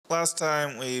last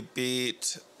time we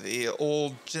beat the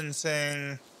old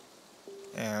ginseng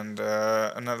and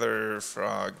another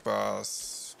frog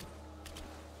boss.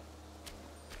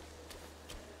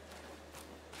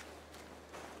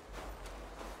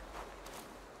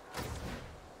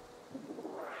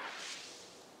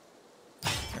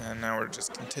 And now we're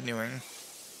just continuing.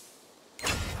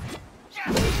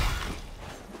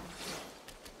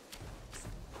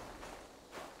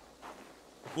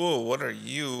 Whoa, what are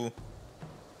you?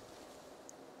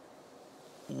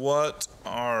 What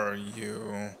are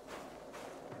you?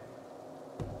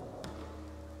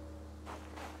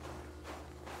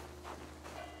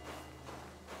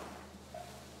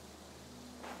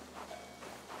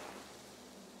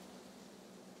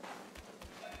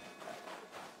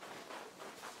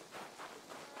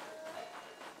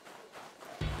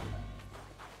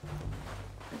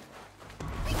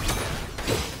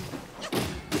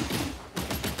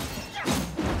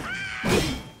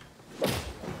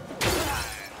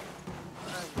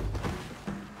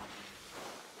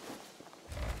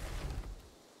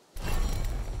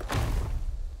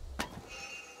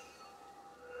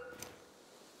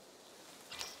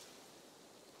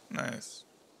 Nice.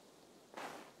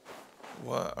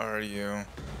 What are you? I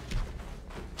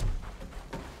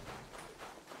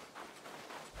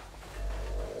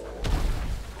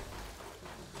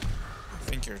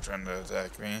think you're trying to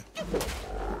attack me.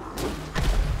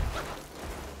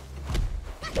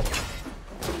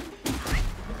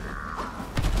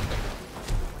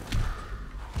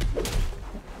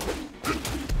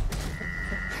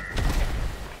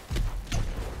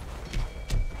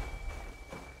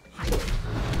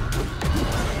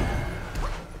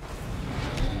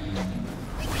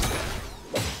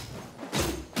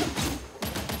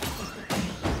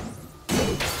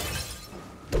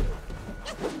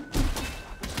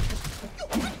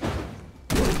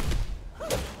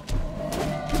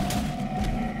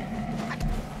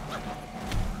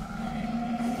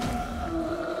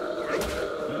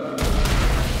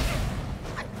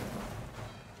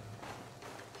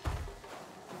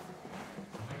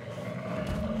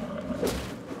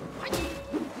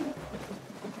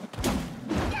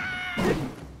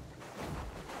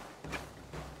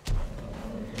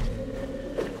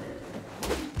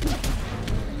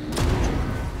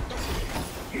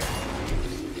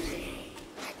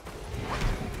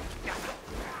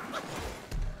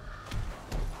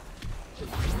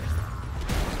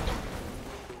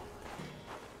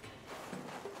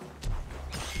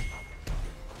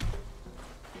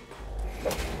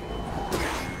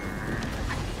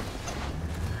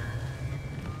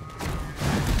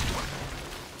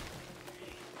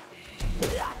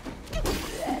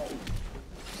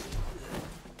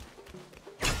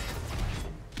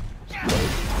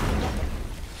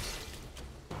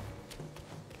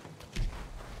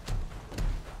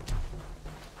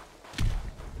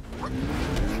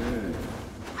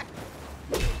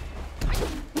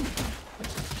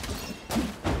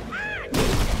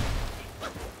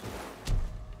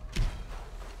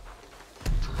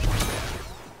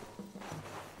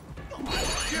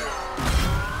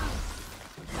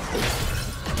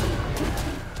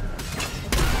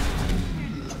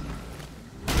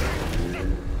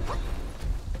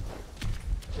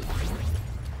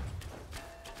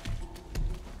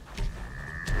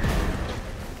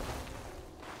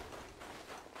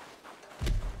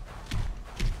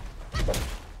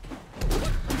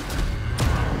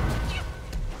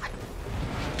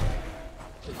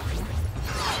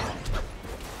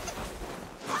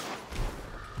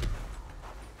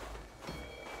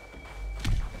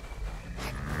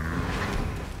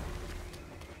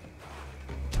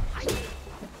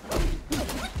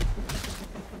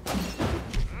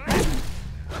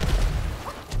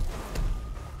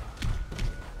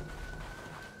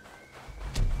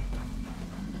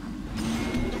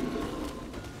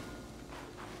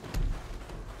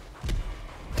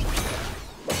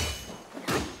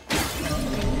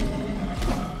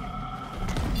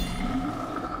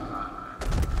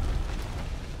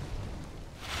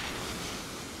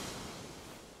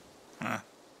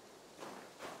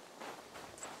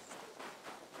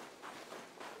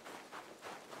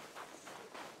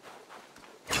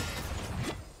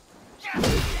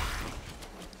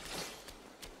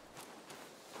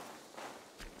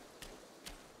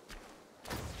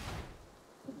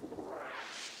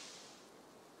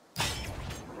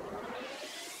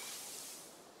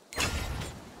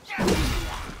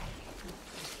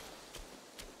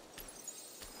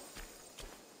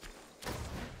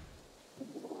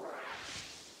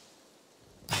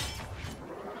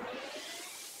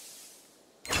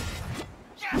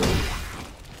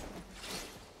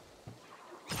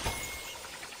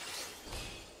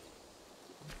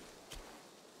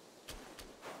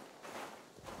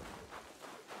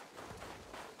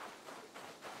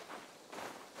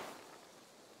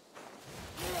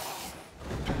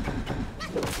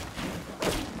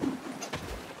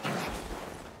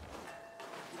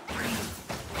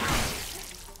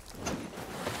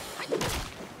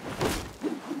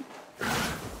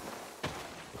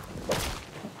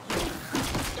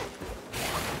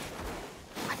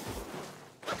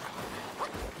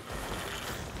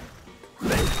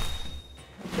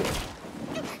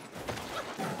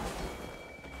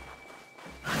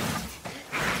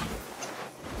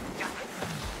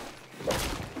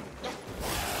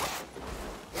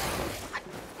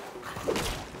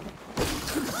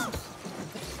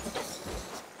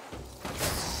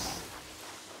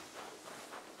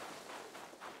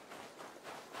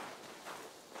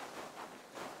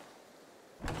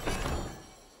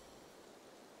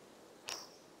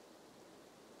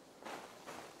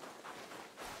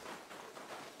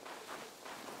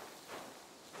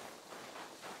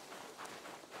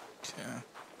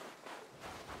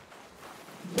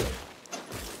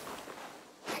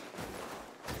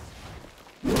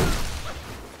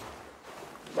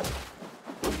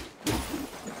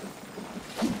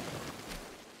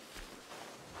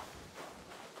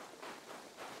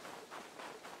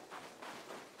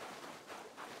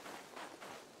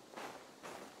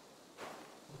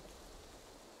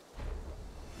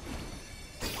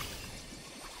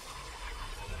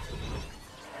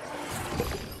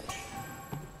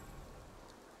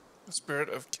 Spirit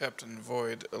of Captain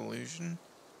Void illusion.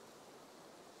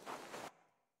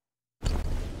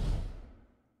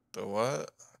 The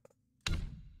what?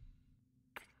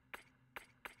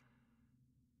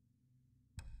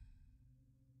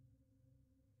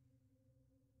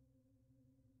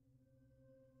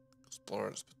 Explore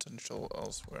its potential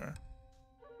elsewhere.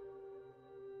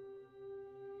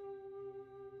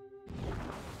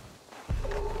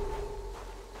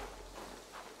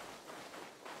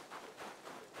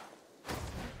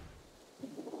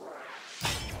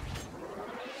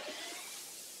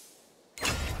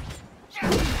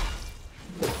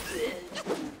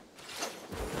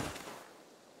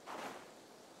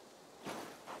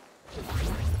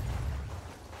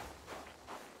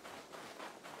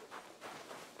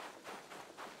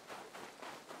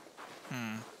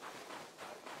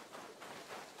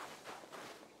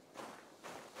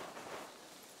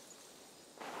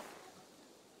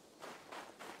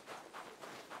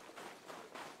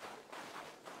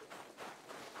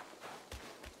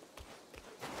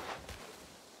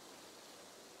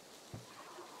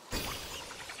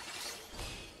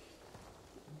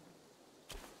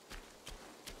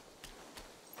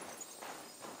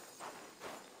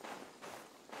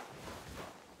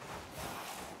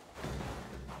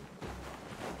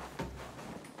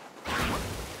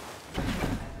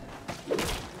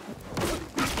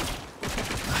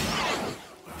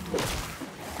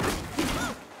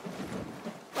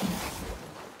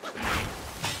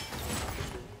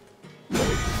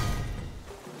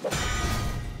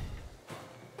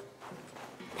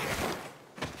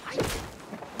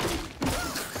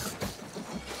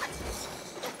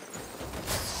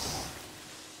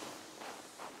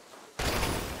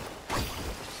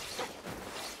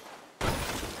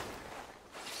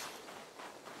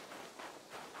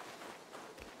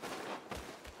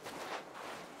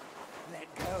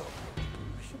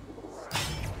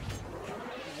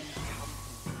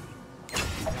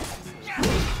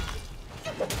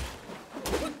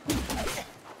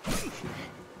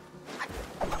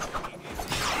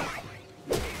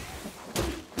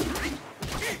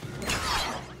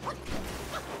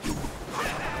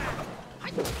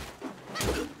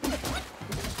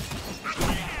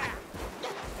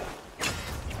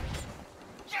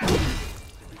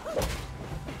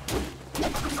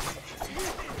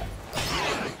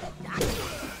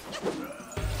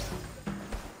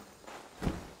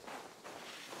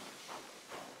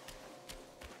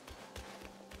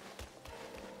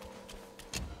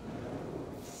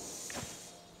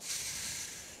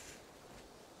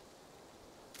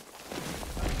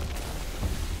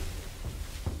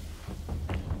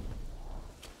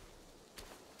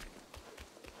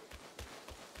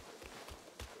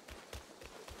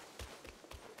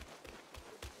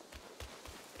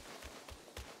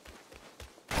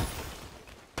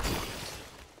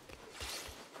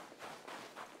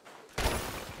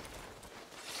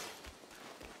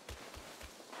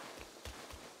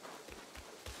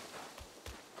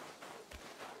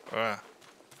 Ah.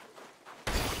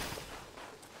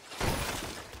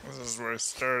 This is where I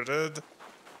started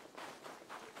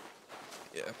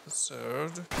the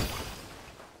episode.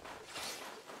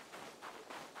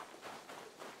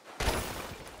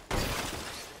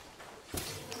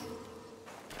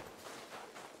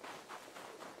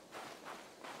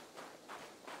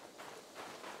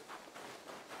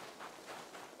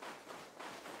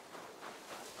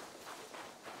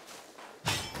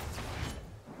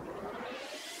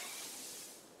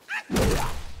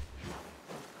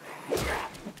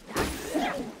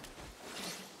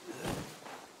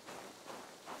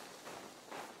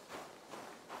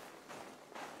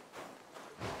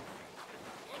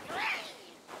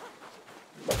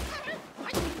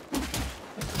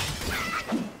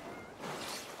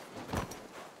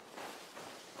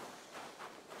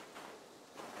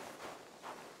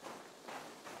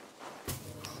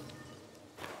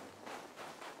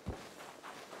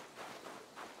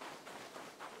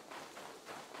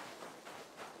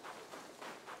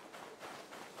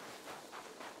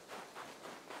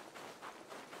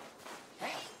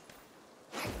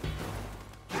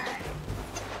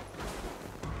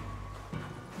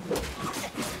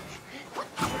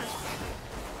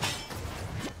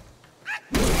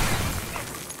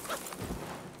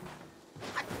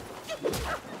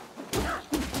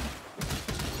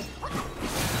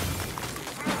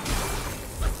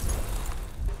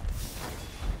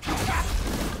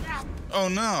 Oh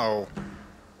no!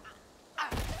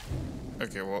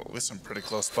 Okay, well, at least I'm pretty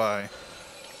close by.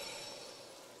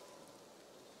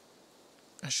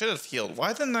 I should have healed.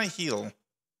 Why didn't I heal?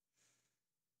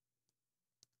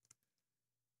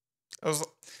 I was...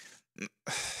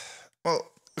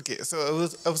 Well, Okay, so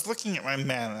I was looking at my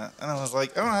mana, and I was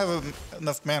like, I don't have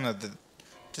enough mana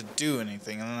to do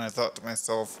anything. And then I thought to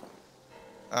myself,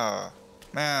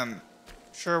 man,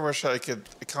 sure wish I could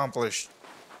accomplish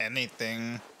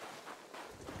anything.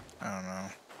 I don't know.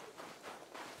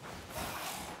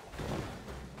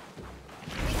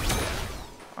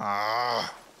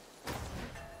 Ah.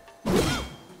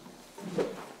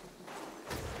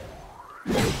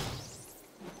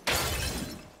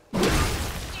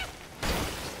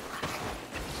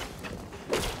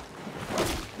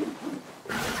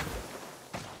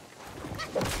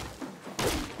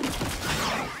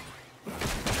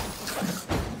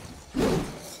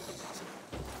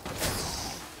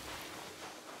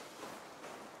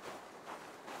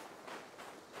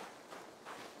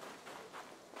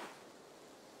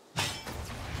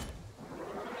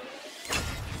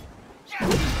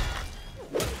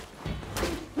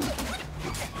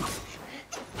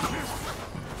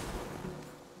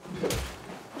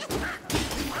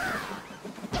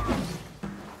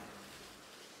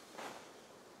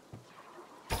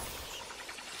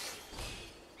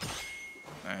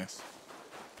 Nice.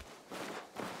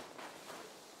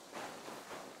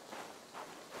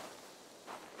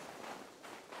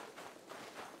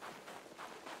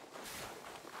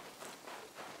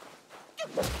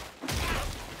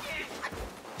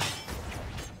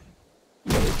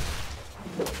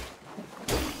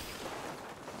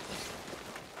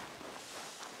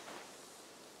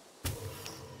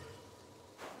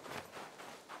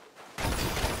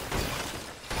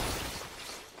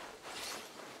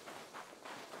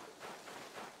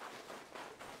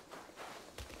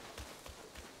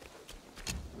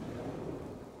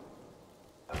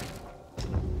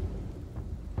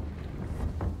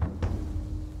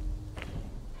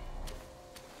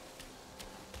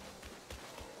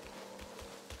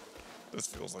 This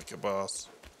feels like a boss.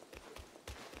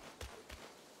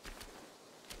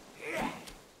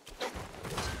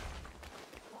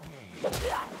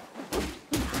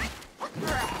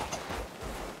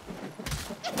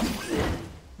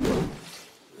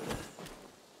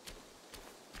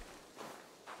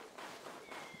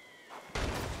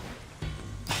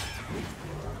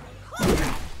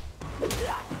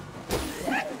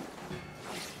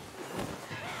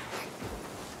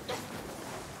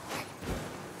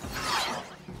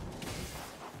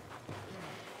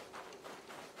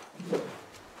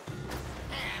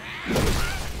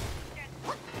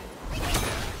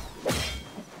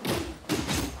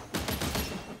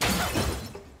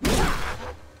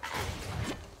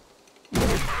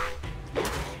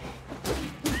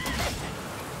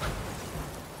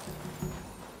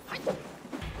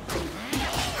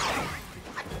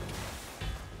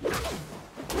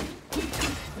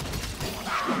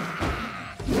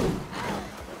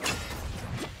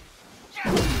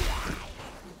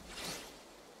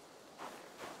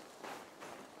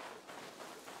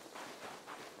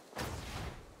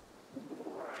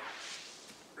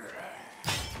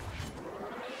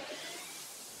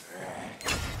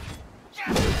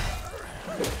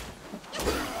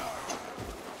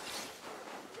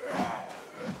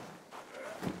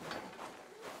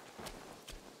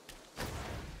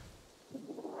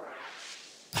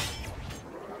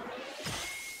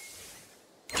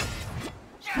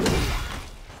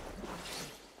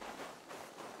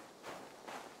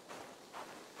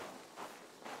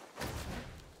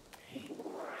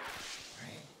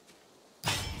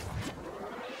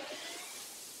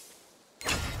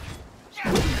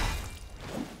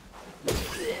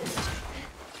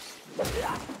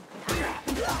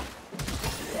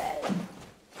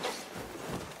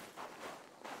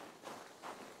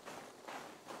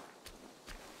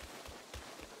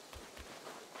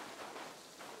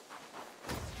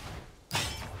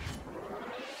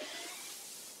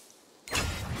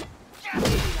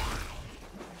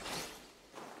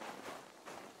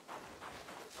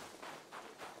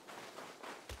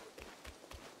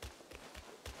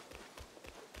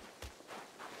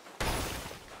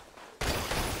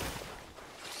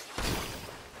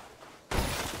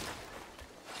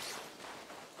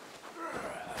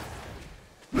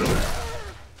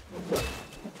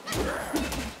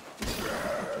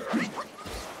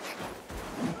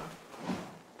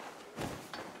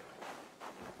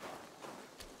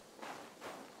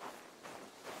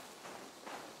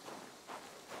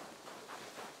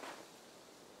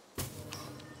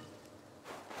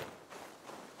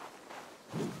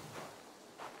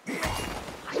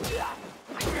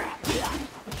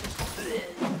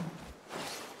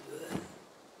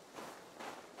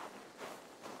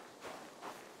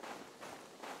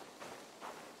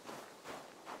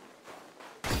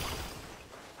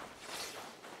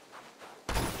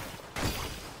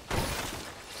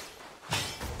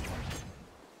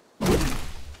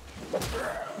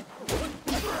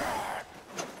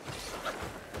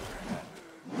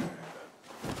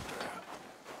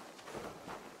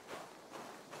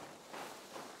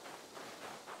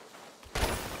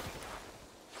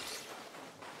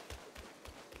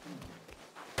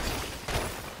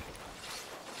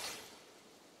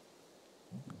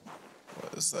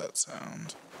 was that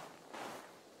sound?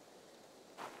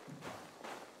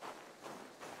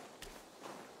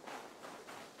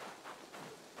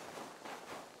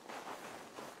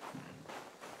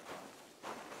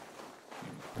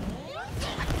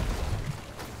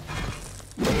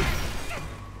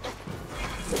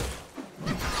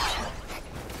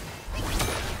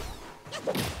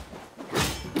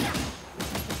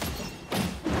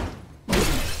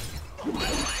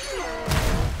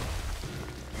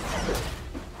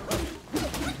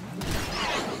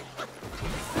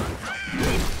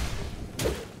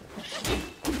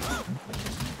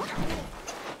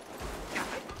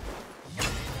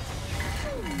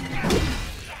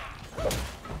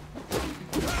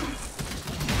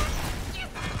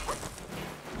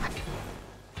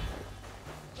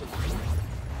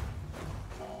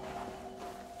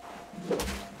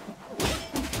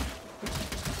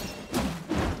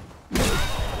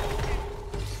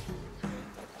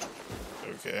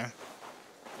 Okay.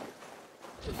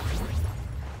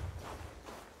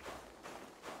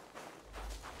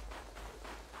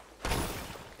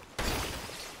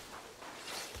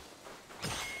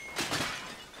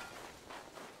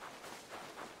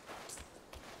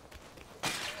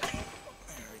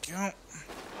 There we go.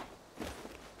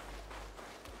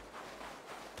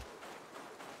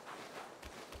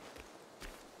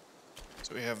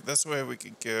 So we have this way we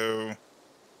could go.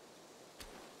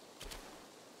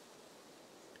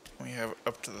 We have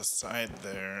up to the side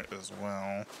there as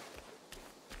well.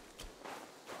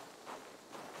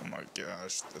 Oh my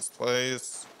gosh, this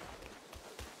place.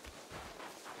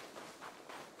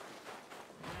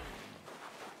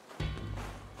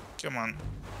 Come on.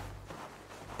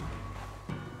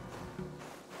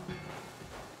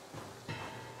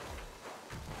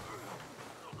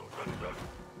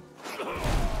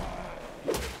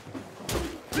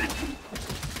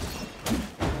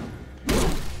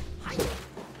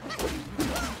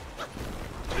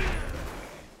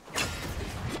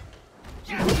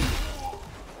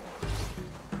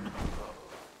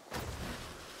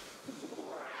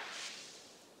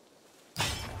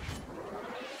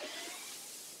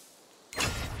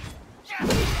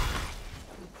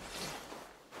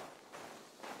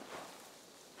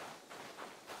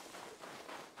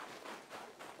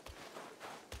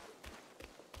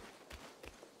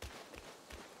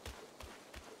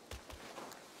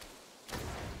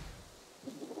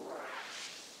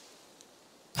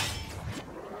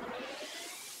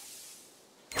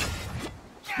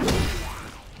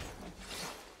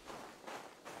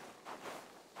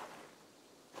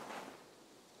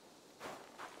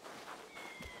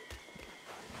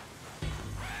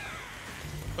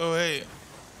 Oh, hey.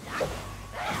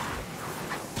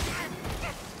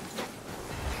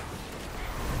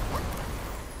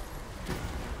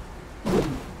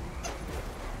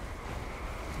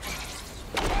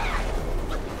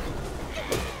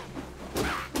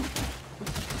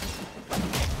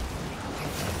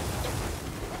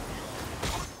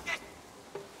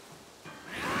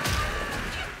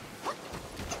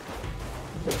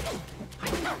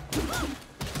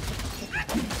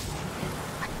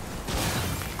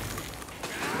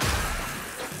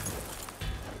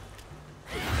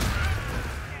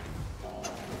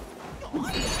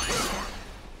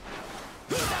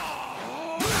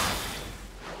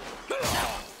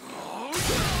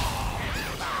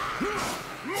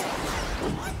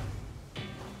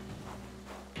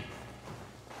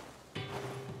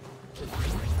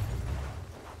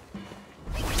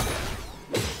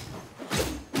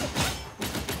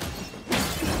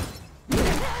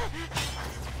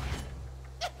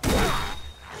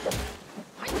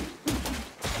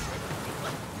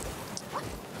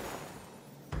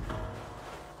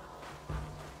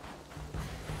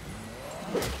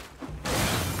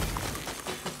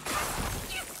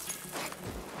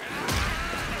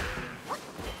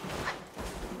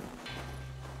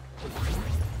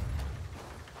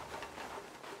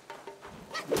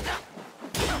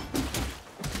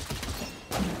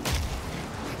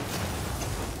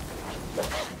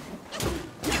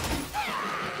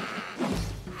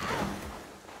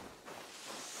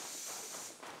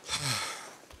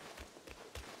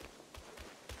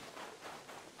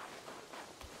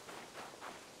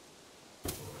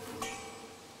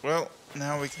 Well,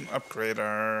 now we can upgrade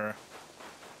our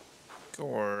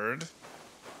gourd.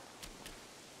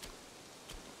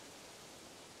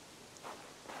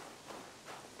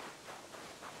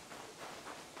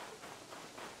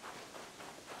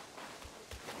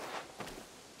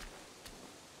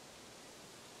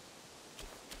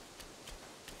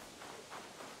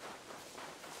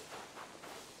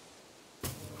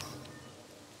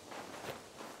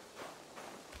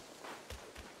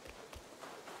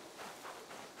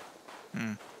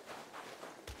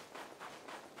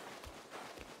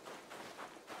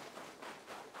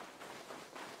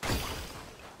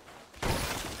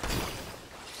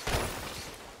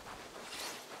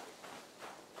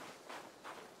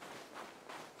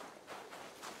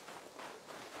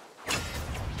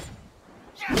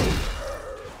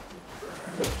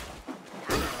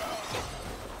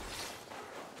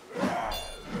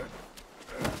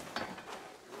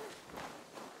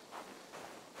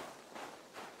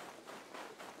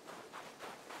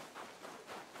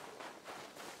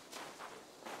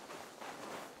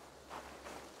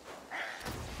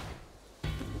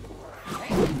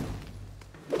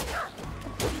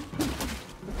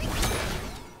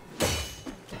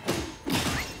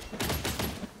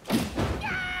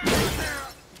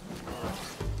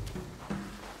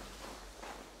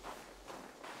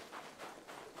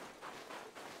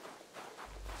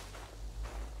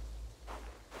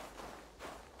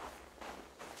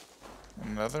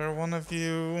 another one of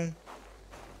you.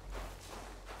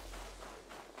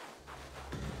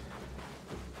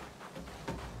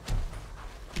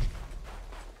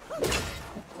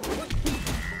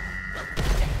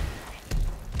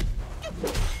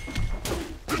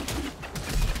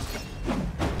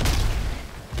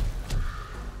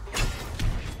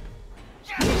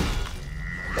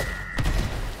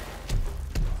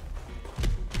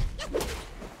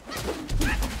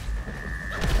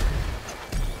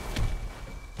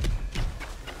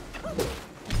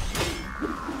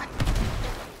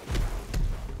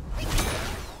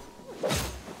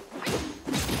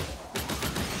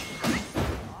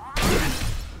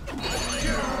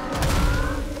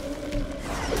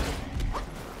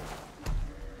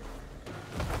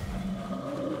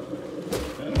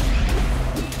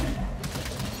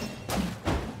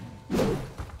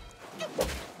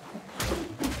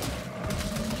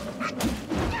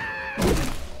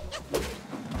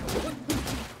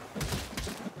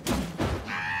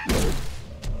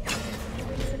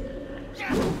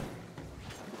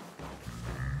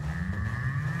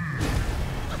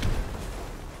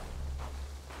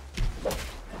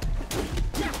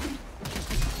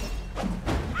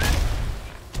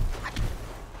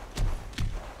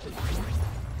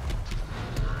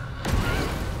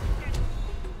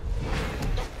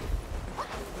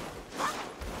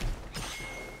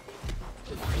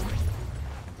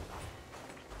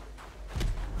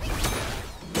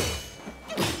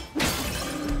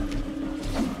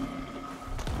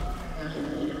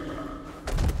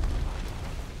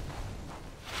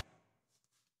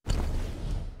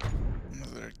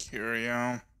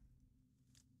 Curio.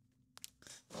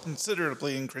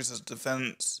 Considerably increases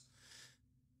defense.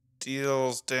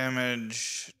 Deals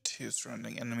damage to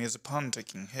surrounding enemies upon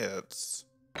taking hits.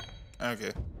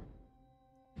 Okay.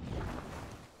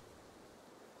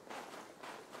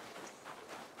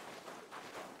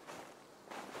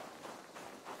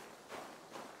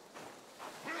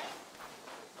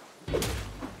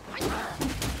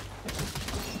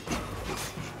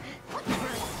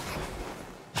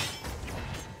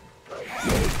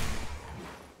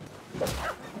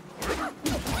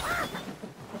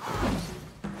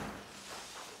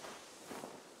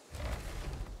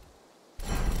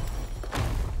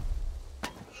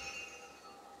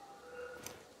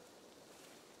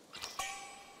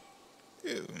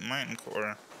 Ooh, mine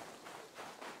core.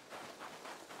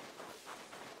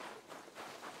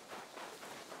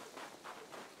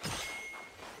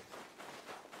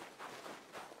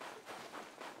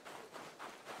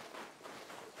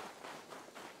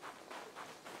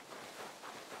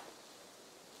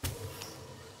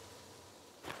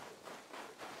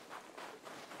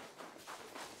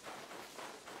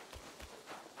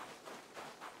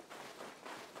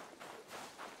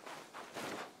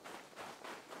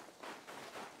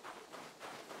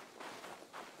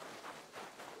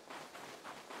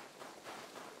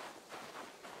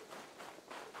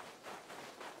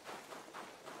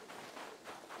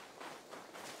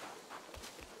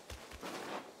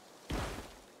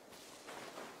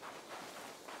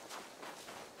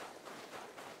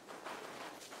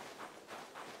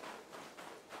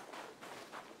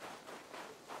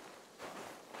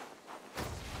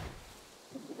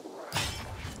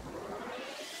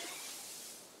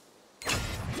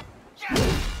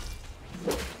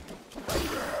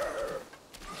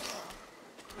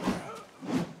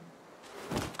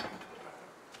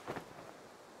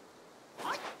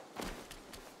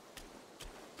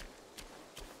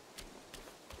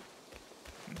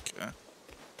 Okay.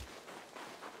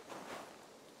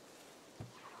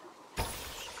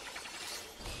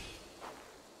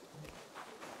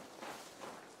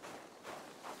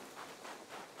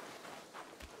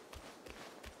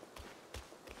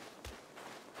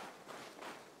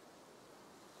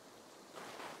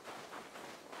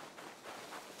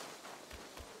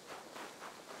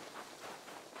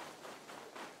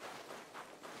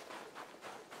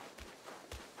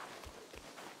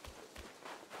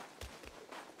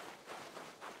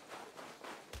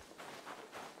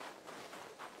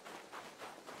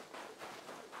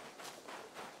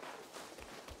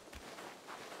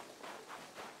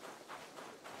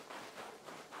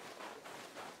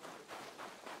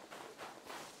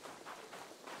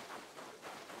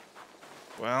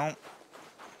 Well,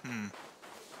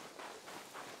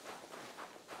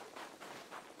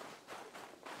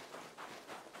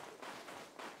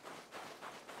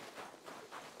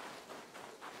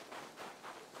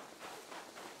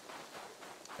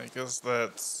 I guess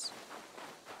that's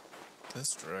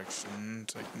this direction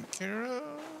taken care of.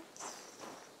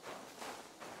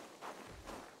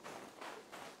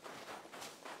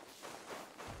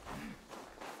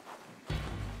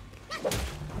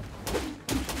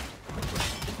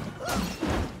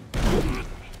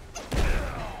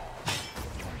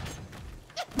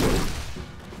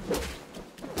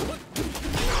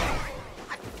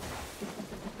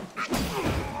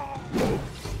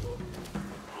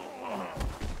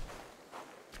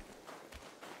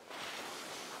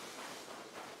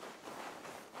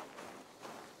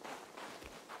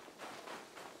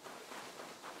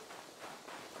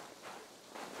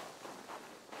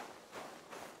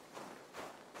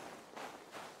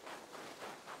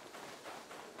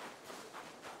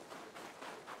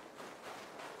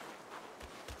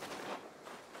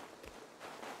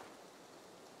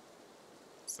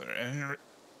 there any...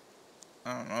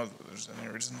 I don't know if there's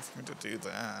any reason for me to do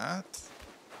that.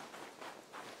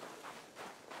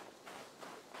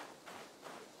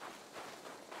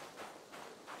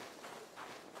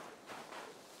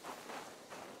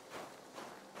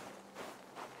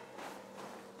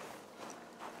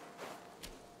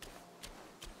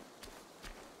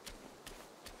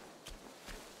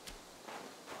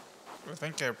 I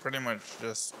think I pretty much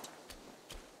just...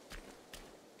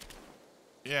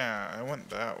 Yeah, I went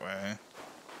that way.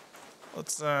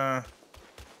 Let's,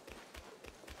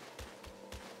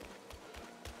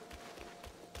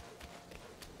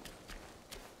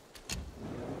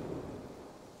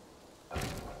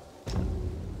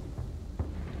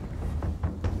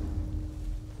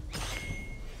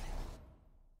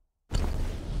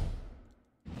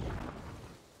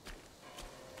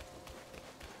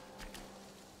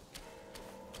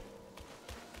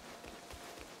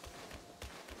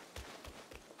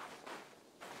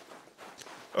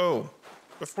 Oh,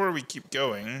 before we keep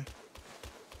going,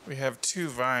 we have 2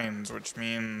 vines, which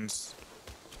means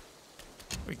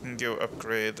we can go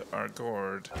upgrade our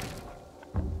gourd.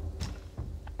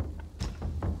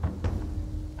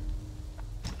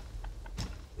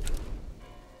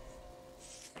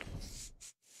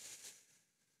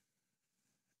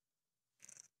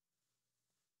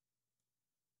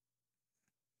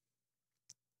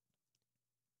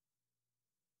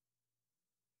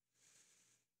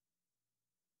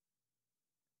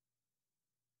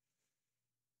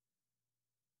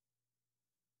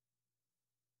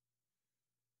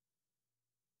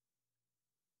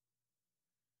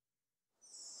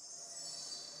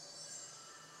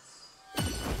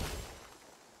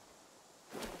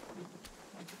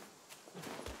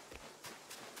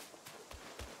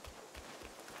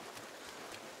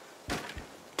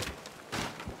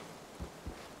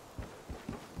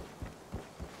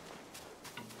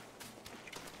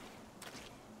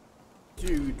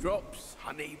 Dewdrops,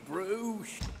 honey brew.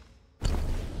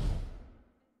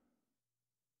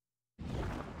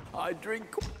 I drink.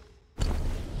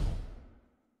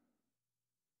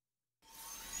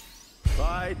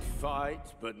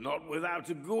 Fight, but not without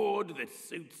a gourd that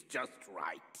suits just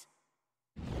right.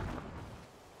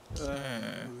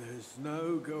 There's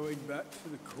no going back to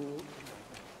the court.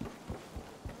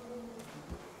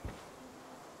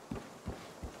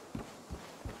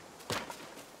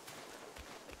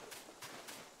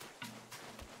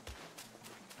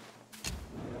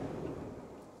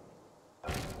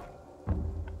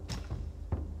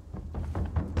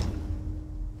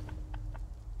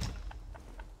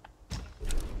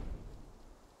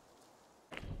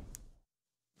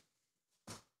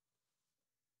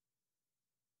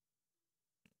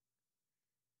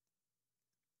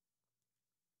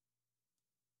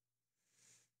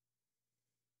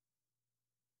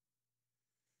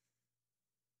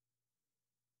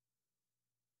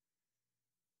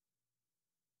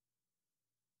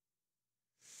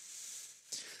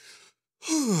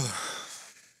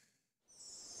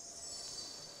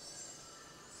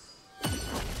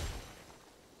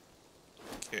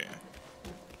 Okay.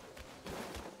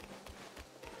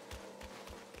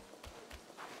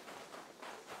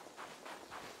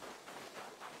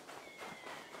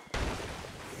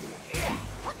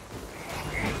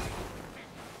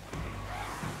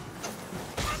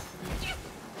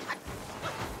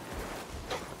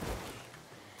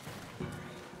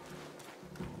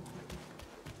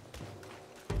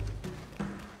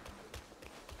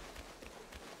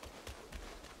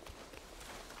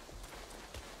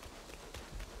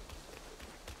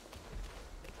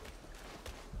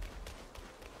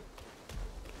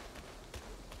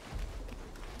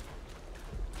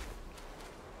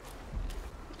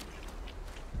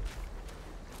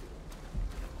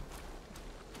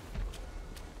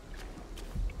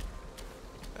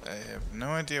 I have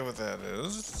no idea what that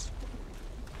is.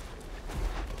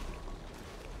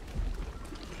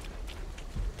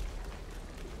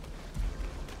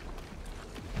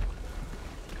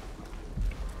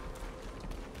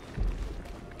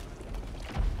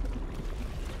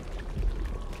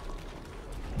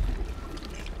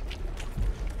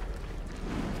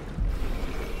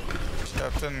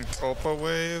 Captain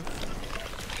Kalpa-Wave.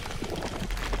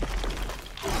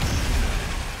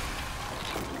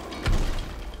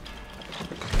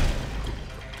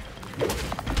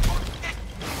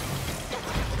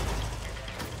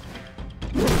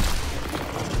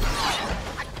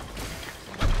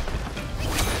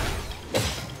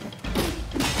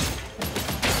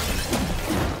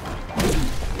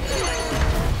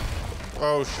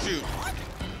 Oh shoot.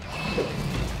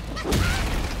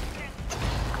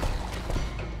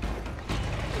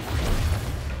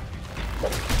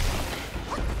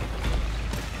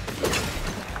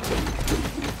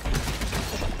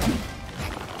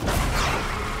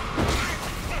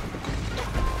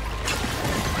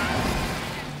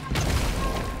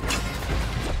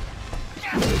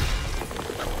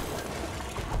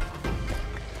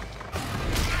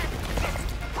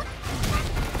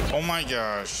 my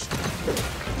gosh.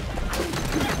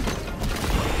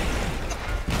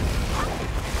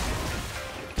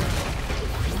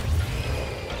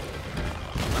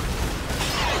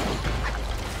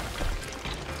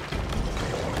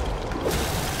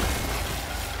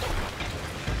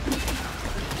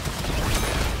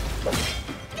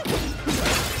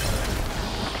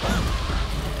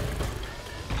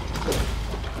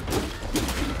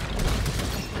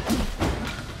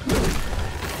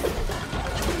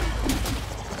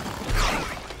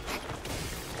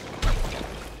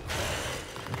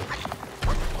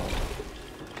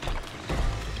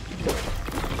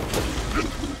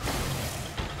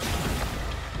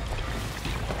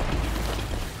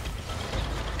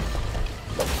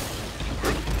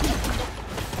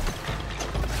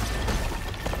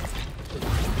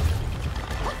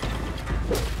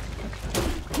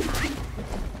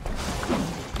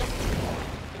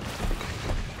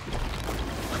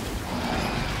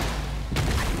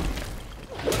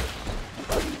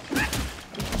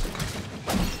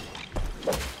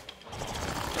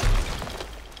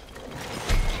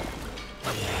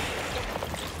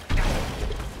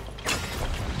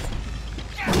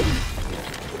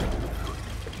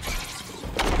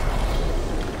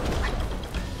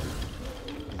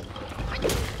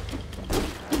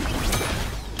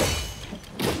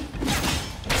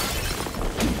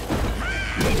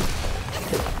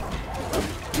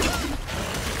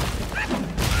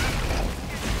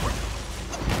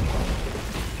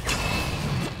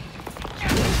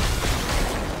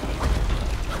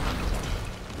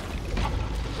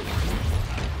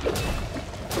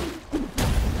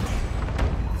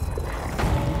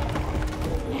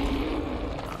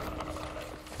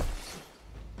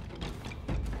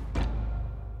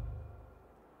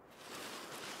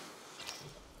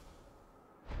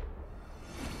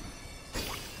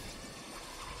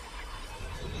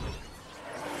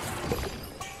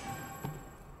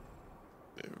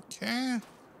 Okay.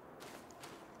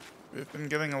 We've been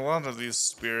getting a lot of these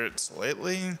spirits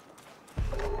lately.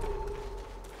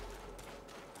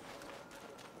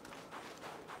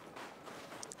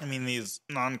 I mean, these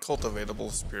non-cultivatable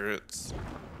spirits.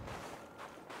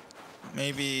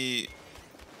 Maybe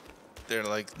they're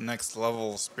like next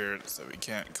level spirits that we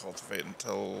can't cultivate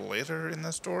until later in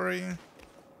the story.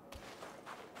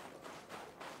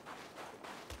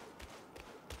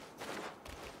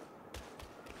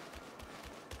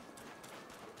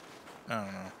 I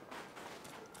don't know.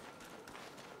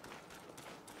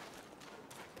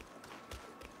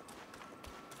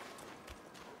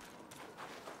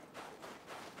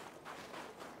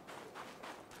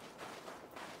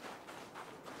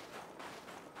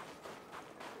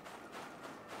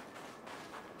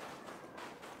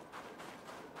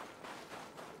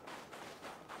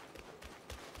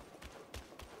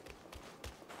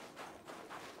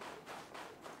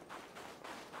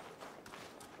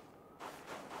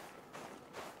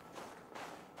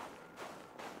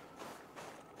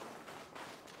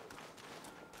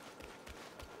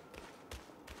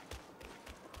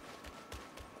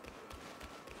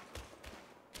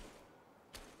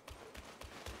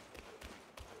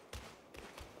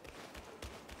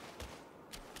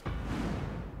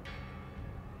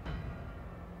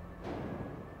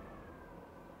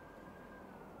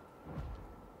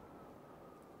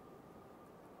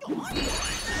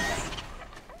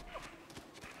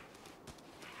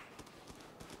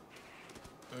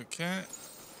 Okay.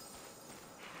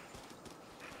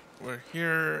 We're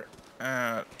here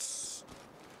at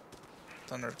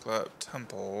Thunderclap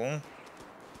Temple.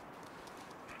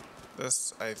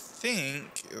 This, I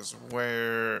think, is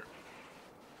where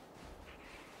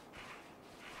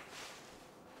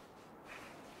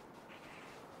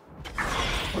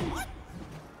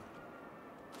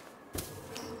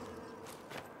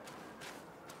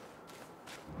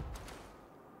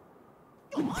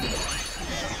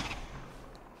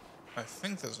I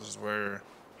think this is where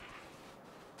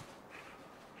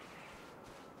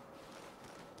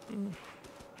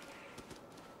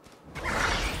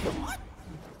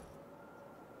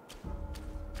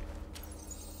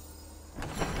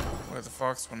where the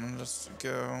fox wanted us to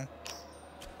go.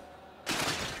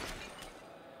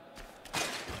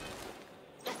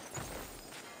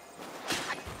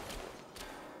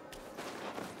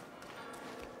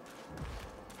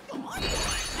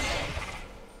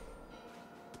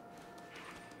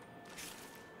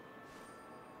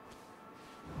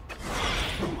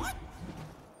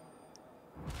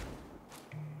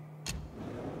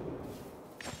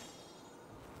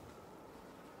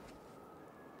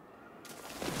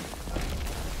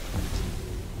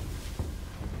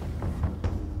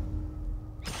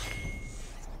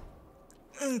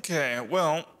 Okay,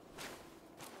 well,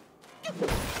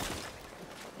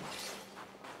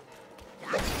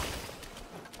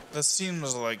 This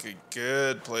seems like a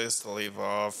good place to leave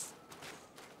off.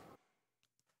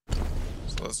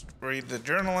 So let's read the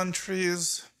journal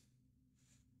entries.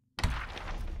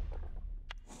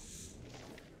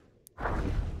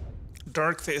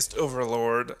 Dark-faced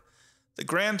Overlord. The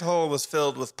Grand Hall was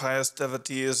filled with pious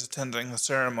devotees attending the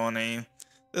ceremony.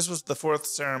 This was the fourth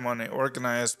ceremony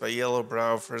organized by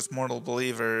Yellowbrow for his mortal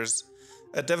believers.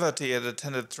 A devotee had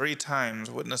attended 3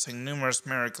 times, witnessing numerous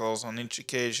miracles on each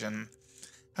occasion.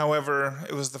 However,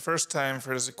 it was the first time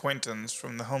for his acquaintance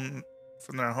from their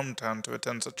hometown to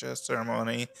attend such a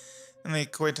ceremony, and the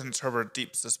acquaintance harbored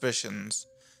deep suspicions.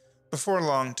 Before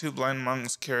long, 2 blind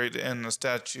monks carried in a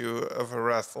statue of a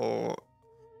wrathful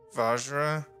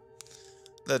Vajra.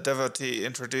 The devotee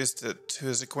introduced it to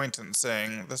his acquaintance,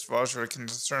 saying, "This Vajra can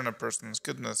discern a person's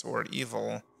goodness or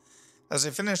evil." As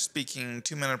they finished speaking,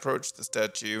 2 men approached the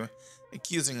statue,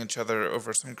 accusing each other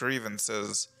over some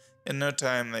grievances. In no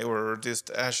time, they were reduced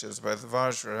to ashes by the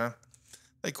Vajra.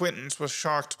 The acquaintance was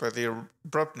shocked by the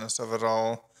abruptness of it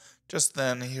all. Just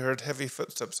then, he heard heavy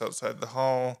footsteps outside the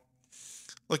hall.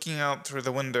 Looking out through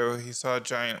the window, he saw a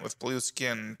giant with blue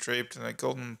skin, draped in a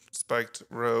golden-spiked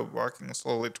robe, walking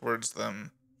slowly towards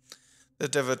them. The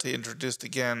devotee introduced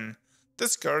again.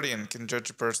 "This guardian can judge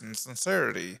a person's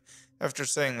sincerity." After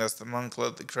saying this, the monk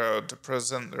led the crowd to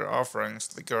present their offerings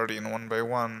to the guardian one by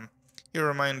one. He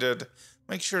reminded,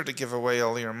 "Make sure to give away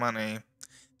all your money."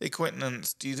 The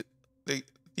acquaintance,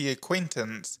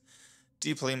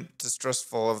 deeply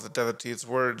distrustful of the devotee's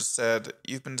words, said,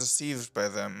 "You've been deceived by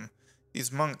them.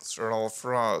 These monks are all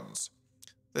frauds."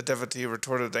 The devotee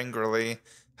retorted angrily,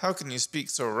 "How can you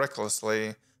speak so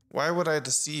recklessly? Why would I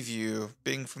deceive you,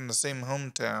 being from the same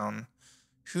hometown?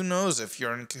 Who knows if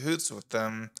you're in cahoots with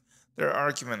them?" Their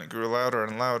argument grew louder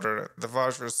and louder. The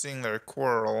Vajra, seeing their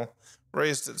quarrel,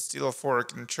 raised its steel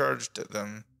fork and charged at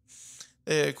them.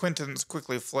 The acquaintance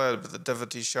quickly fled, but the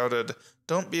devotee shouted,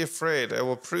 "Don't be afraid, I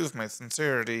will prove my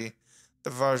sincerity." The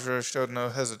Vajra showed no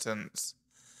hesitance.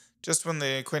 Just when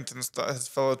the acquaintance thought his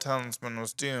fellow townsman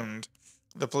was doomed,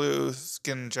 the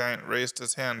blue-skinned giant raised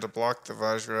his hand to block the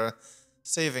Vajra,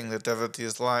 saving the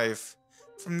devotee's life.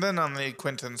 From then on, the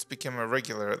acquaintance became a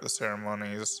regular at the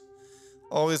ceremonies,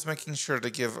 always making sure to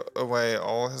give away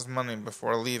all his money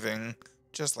before leaving,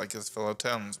 just like his fellow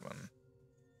townsmen.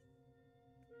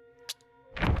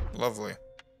 Lovely.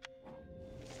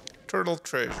 Turtle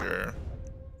Treasure.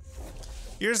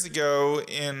 Years ago,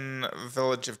 in the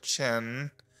village of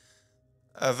Chen,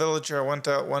 a villager went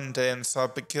out one day and saw a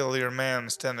peculiar man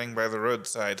standing by the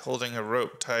roadside, holding a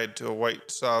rope tied to a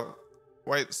white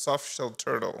soft-shelled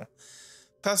turtle.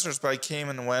 Passers-by came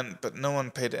and went, but no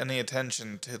one paid any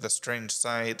attention to the strange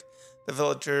sight. The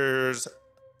villager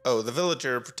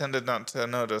pretended not to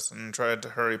notice and tried to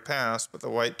hurry past, but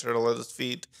the white turtle at his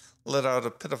feet let out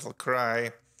a pitiful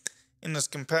cry. In his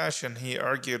compassion, he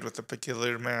argued with the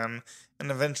peculiar man and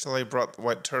eventually brought the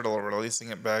white turtle, releasing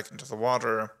it back into the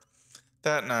water.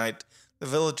 That night, the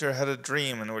villager had a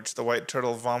dream in which the white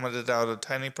turtle vomited out a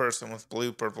tiny person with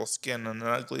blue-purple skin and an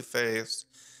ugly face.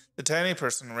 The tiny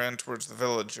person ran towards the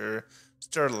villager,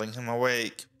 startling him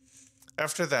awake.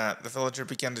 After that, the villager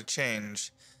began to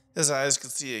change. His eyes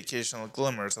could see occasional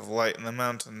glimmers of light in the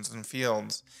mountains and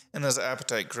fields, and his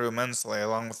appetite grew immensely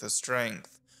along with his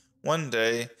strength. One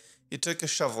day, he took a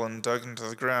shovel and dug into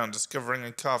the ground, discovering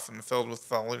a coffin filled with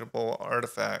valuable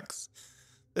artifacts.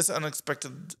 This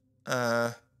unexpected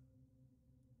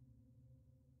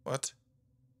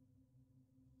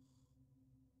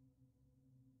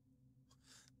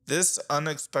This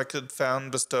unexpected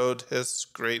found bestowed his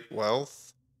great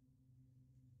wealth.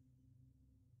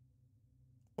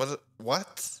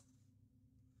 What?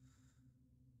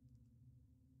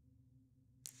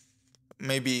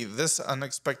 Maybe this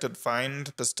unexpected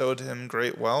find bestowed him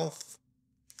great wealth?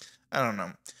 I don't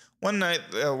know. One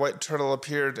night, the white turtle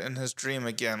appeared in his dream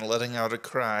again, letting out a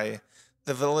cry.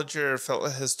 The villager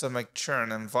felt his stomach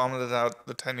churn and vomited out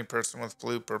the tiny person with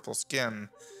blue-purple skin.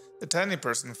 The tiny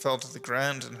person fell to the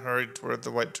ground and hurried toward the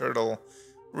white turtle.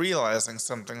 Realizing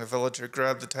something, the villager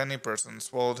grabbed the tiny person and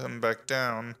swallowed him back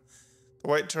down. The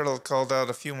white turtle called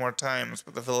out a few more times,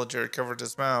 but the villager covered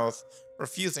his mouth,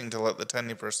 refusing to let the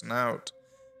tiny person out.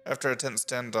 After a tense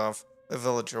standoff, the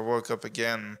villager woke up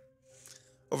again.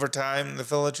 Over time, the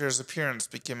villager's appearance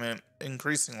became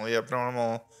increasingly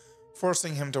abnormal,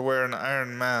 forcing him to wear an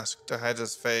iron mask to hide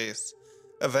his face.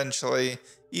 Eventually,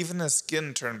 even his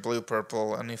skin turned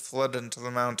blue-purple, and he fled into the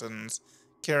mountains,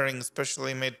 carrying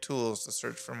specially made tools to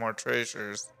search for more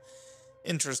treasures.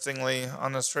 Interestingly,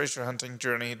 on his treasure hunting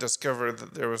journey, he discovered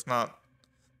that he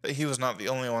was not the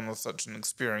only one with such an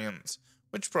experience.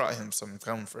 which brought him some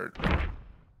comfort.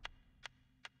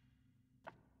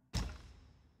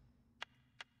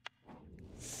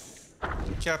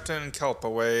 Captain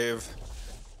Kalpa-Wave.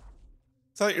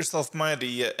 Thought yourself mighty,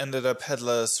 yet ended up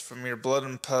headless. From your blood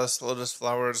and pus, lotus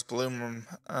flowers bloom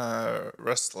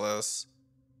restless.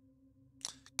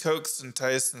 Coaxed,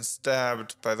 enticed, and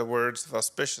stabbed by the words of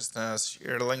auspiciousness,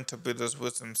 your link to Buddha's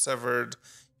wisdom severed,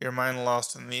 your mind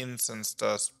lost in the incense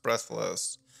dust,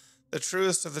 breathless. The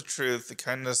truest of the truth, the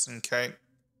kindest in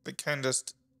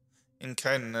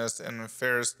kindness, and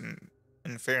fairest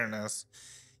in fairness.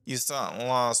 You sought and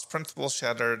lost, principle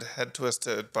shattered, head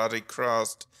twisted, body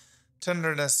crossed,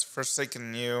 tenderness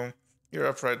forsaken you, your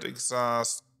upright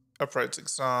exhaust,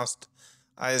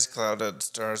 eyes clouded,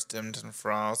 stars dimmed in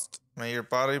frost. May your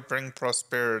body bring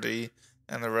prosperity,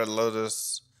 and the red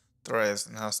lotus thrives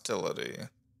in hostility.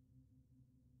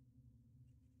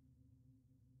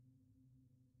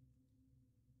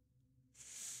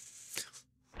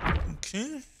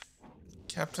 Okay.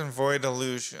 Captain Void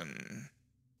Illusion.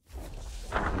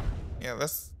 Yeah,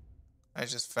 that's I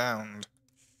just found.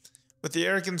 With the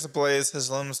arrogance ablaze,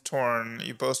 his limbs torn,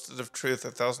 you boasted of truth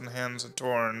 1,000 hands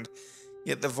adorned.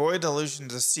 Yet the void illusion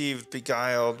deceived,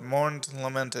 beguiled, mourned and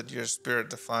lamented, your spirit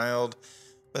defiled.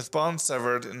 With bonds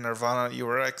severed, in nirvana you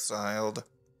were exiled.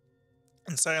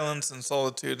 In silence and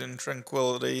solitude and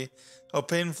tranquility, how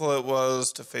painful it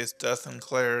was to face death in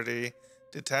clarity,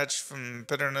 detached from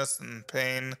bitterness and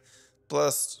pain.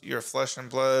 Blessed your flesh and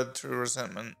blood, true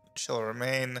resentment shall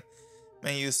remain.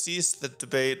 May you cease the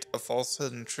debate of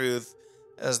falsehood and truth,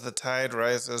 as the tide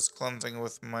rises, cleansing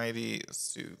with mighty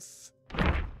sooth.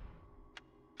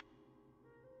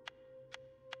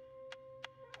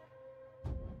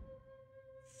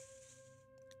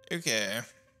 Okay.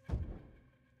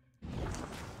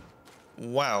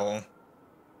 Well,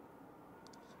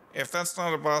 if that's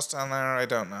not a boss down there, I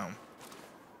don't know.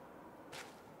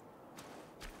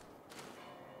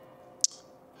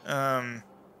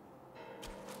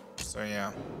 So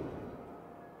yeah.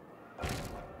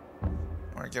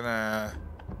 We're gonna...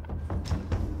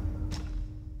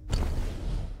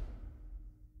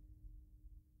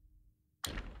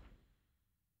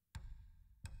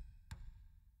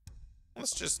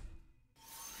 Let's just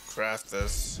craft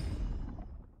this.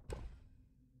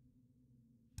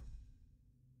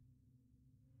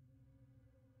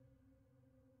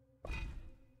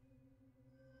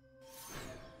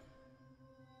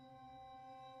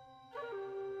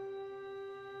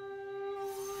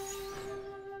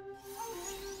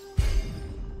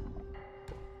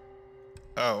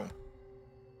 Oh.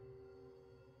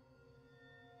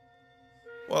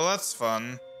 Well, that's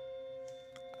fun.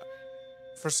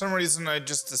 For some reason, I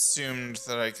just assumed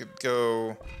that I could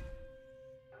go...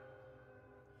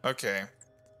 Okay.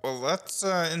 Well, that's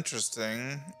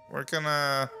interesting. We're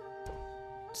gonna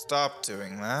stop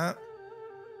doing that.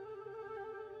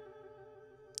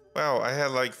 Wow, I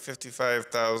had like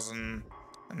 55,000,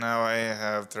 and now I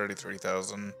have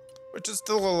 33,000, which is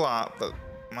still a lot, but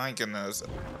my goodness.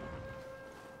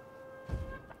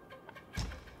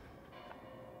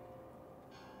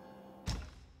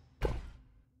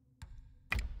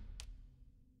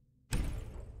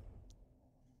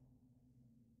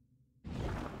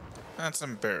 That's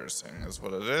embarrassing, is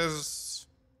what it is.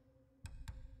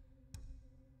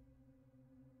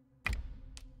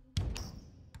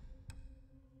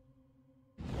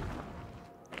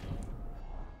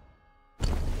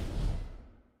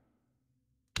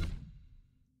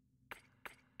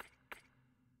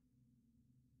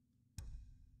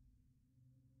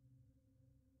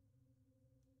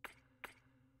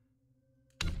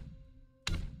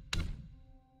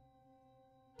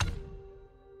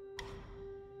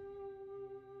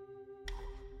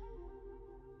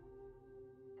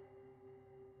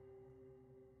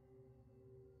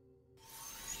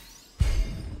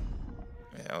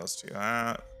 Yeah, let's do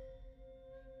that.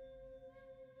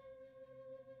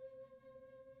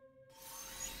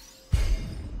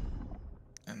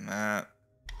 And that.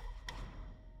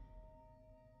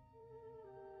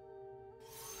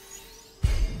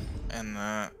 And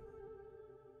that.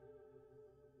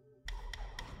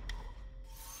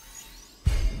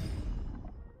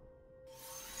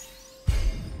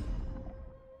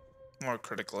 More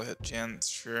critical hit chance,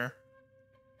 sure.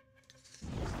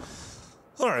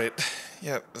 Alright.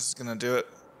 Yep, this is gonna do it.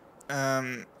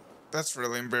 That's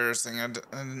really embarrassing. I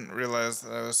didn't realize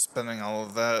that I was spending all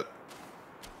of that.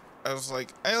 I was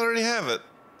like, I already have it.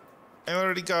 I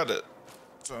already got it.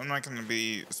 So I'm not gonna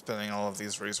be spending all of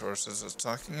these resources it's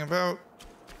talking about.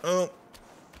 Oh,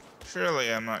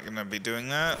 surely I'm not gonna be doing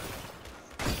that.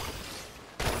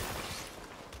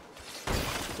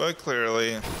 But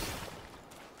clearly,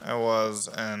 I was,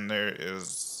 and there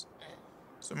is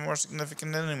some more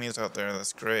significant enemies out there.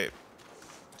 That's great.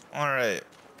 Alright.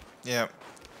 Yep.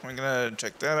 We're gonna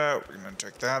check that out. We're gonna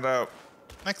check that out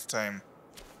next time.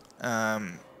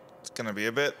 It's gonna be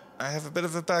I have a bit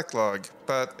of a backlog.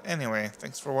 But anyway,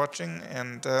 thanks for watching,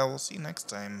 and we'll see you next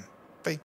time.